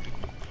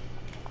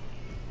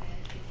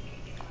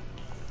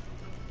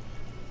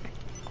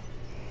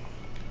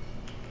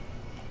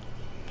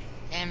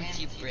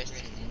 Empty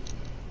president.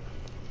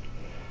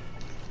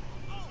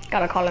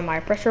 Gotta call in my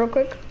press real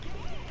quick.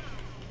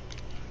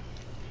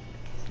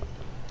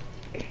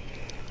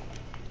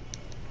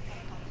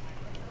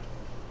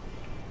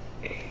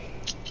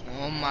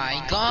 Oh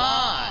my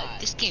god!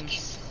 This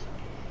game's...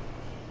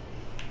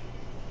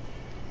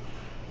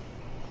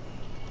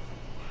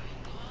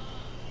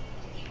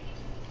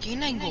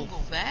 Can I go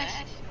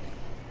fast?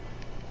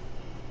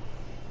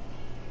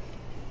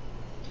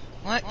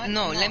 What?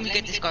 No, let me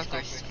get this car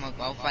first.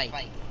 I'll fight.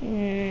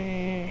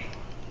 I'm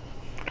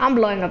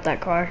blowing up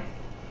that car.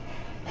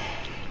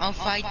 I'll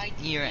fight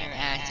your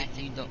ass if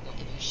you don't, if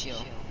you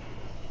chill.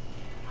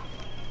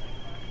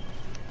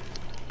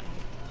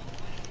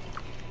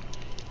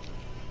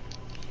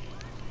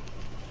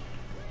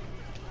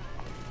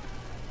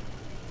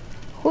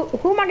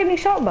 Who am I getting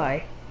shot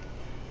by?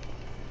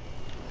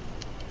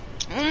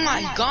 Oh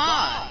my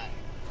god!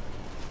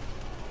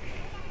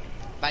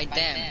 By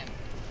them.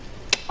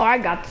 Oh, I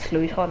got this,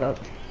 Luis. Hold up.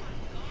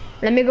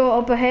 Let me go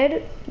up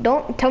ahead.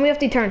 Don't tell me if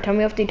they turn. Tell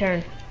me if they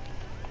turn.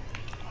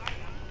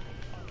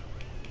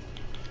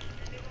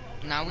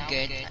 Now we're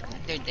good.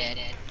 They're dead.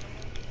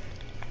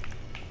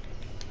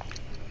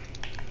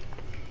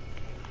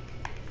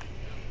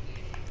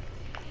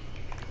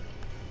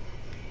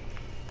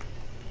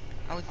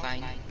 Are we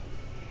fine?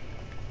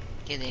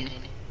 Get in.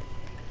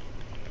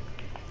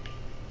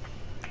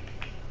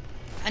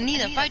 I need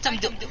to fight some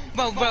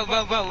bro.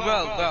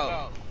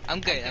 I'm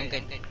good.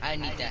 I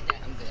need that.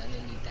 I'm good. I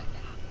don't need that.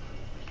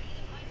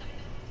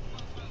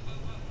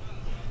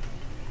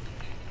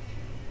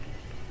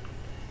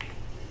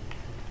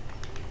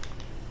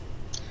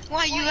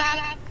 Why you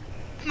have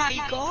my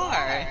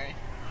car?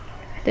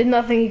 There's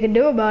nothing you can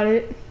do about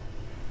it.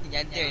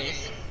 Yeah, there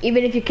is.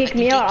 Even if you kick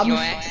me out, your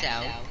ass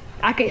out.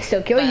 I can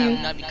still kill But you.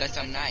 not because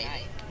I'm nice.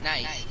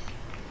 Nice.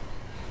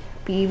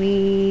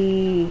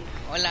 BB.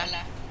 Hola.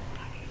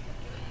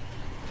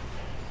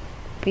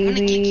 I'm gonna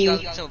kick you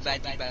BB. out so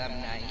badly, but I'm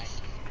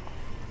nice.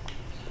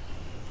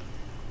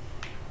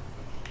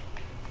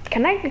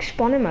 Can I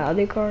spawn in my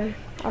other car?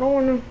 I don't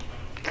wanna.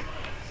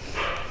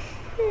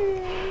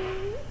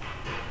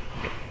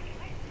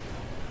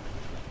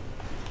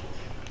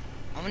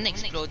 I'm gonna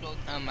explode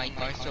my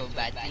car so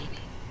badly.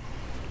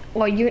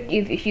 Well,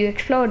 if you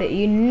explode it,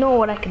 you know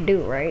what I can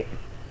do, right?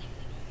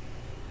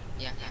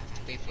 Yeah, I have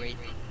to pay for it.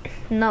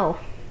 No.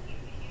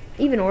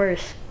 Even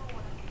worse.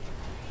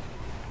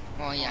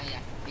 Oh yeah,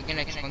 you're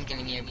gonna keep on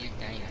killing me every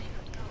time.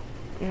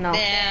 No.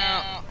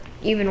 Damn.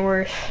 Even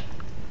worse.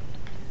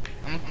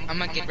 I'm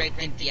gonna get right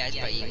in the ass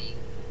by you.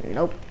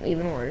 Nope.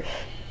 Even worse.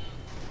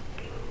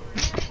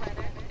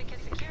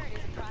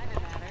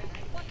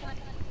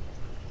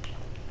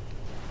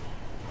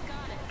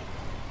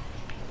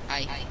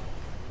 Hi.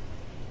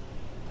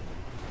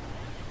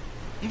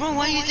 Bro,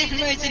 why you send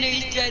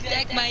mercenaries to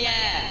attack my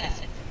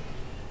ass?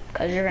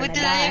 Cause you're gonna What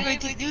did I die. ever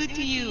to do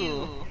to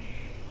you?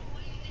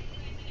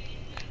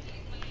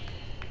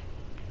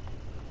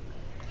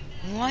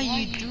 Why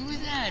you do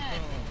that, bro?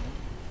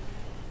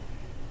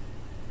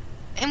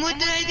 And what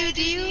did I do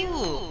to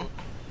you?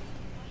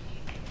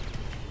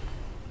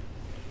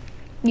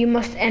 You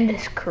must end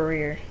his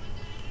career.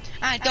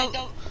 Don't.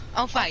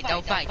 I'll fight.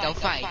 I'll fight. I'll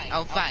fight.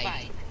 I'll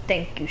fight.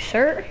 Thank you,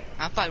 sir.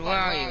 I'll fight. Where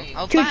are you?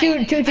 I'll Choo fight.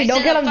 choo choo choo. I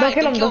Don't said kill him. I'll Don't fight,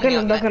 kill him. Don't kill me.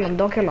 him. Don't kill him.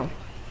 Don't kill him.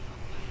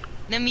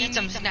 Let me eat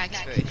some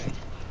snacks first.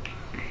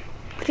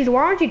 Please,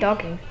 why aren't you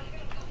talking?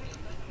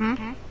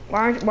 Hmm?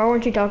 Why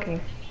weren't you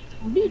talking?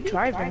 What are you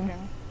driving?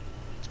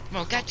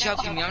 Bro, catch up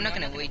to me. I'm not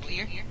gonna wait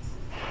here.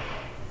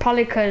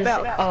 Probably cause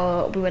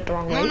we went the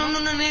wrong way. No,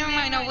 never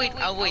mind. I'll wait.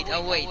 I'll wait.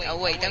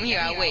 I'm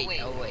here. I'll wait.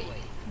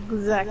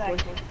 Exactly.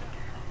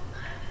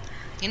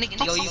 Can I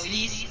kill you,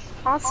 please?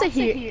 I'll sit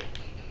here.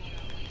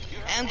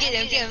 I'm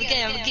kidding.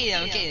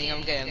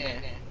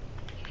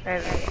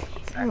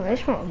 Oh, they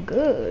smell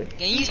good.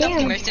 Can you stop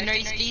the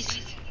mercenaries, please?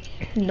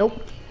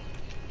 Nope.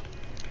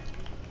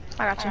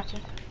 I got you.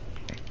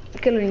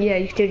 Kill him. Yeah,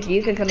 you can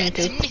kill him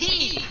That's too.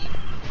 me.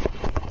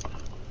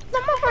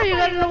 How you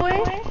got in the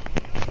way?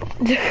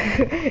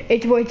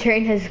 H-Boy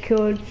Train has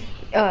killed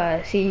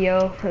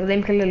CEO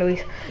Lame Killer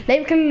Luis.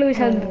 Lame Killer Luis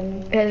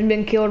has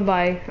been killed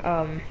by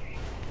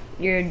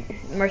your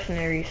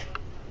mercenaries.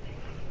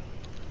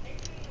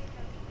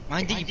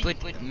 Why did you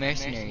put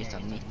mercenaries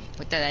on me?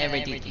 What did I ever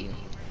do to you?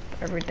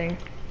 Everything.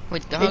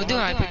 What the hell do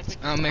I put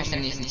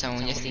mercenaries in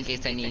someone just in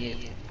case I need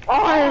it? Oh,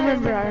 I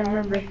remember. I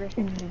remember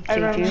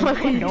Thank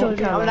what you. you Don't told me.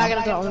 tell I'm not him.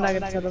 gonna tell him. I'm not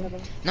gonna tell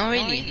him. No,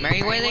 really,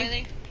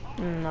 Meriwether?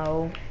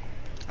 No.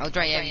 I'll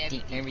try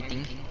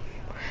everything.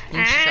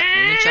 You're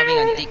shoving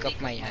a dick up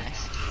my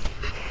ass.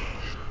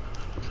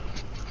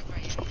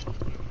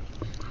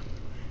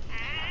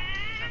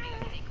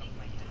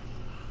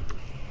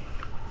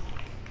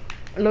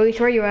 Luis,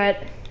 where you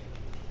at?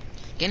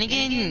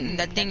 Again,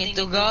 that thing is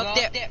to go up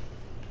there.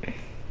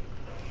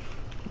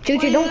 Choo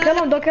choo, don't kill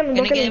him. Don't kill him.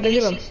 Don't kill him. Don't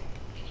kill him.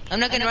 I'm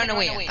not gonna run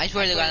away. I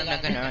swear to God, I'm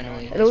not gonna run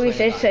away. Luis,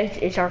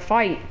 it's our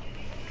fight.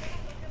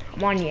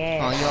 Come on, yeah.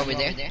 Oh, you over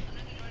there?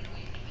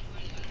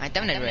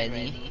 I'm not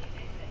ready.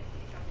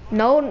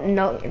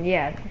 No,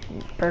 yeah,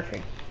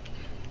 perfect.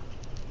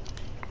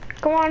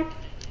 Come on.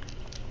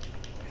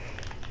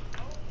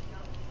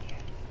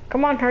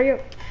 Come on, hurry up.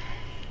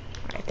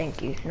 Alright,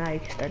 thank you. Now you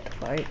can start the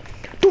fight.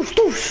 Doosh,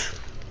 doosh!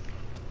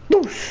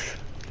 Doosh!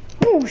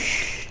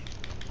 Boosh!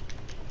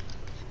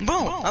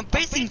 Bro, I'm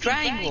pressing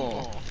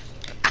triangle.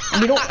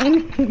 You don't...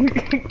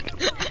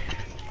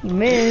 You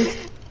missed.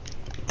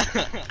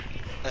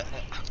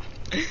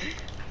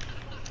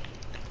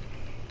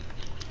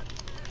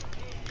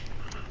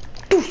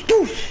 Doosh,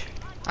 doosh!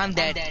 I'm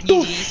dead.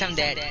 GG's, I'm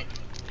dead.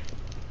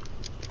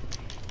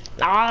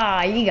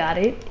 Ah, you got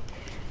it.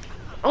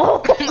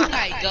 Oh Oh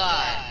my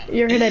God.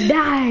 You're gonna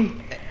die.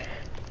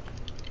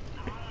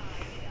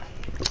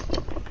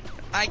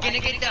 I'm gonna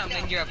get down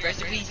and you're up,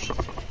 rest please.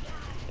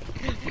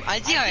 I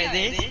see how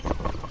it is.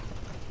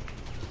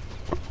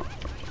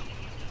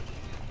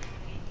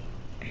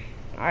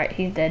 Alright,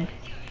 he's dead.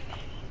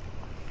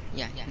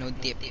 Yeah, no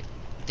dip.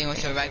 Think I'll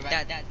survive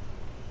that.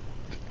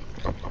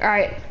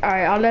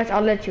 Alright,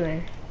 I'll let you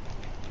in.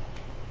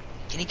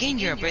 Can you get in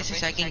your press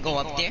so I can go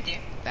up there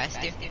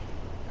faster?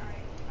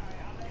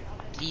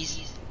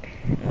 Please.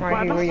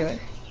 Right here, where you at?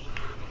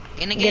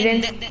 Can I Get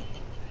get in.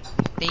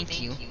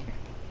 Thank you.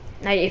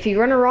 Now, if you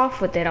run her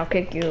off with it, I'll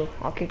kick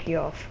you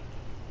off.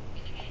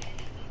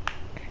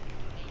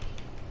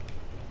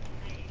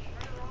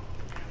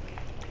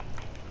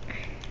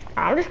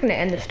 I'm just gonna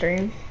end the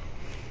stream.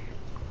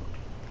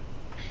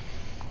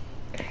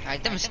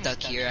 Alright, I'm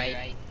stuck here,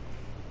 right?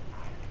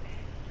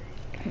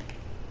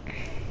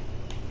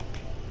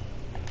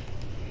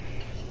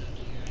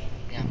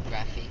 Yeah,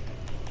 graphic.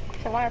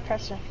 So why I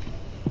press her?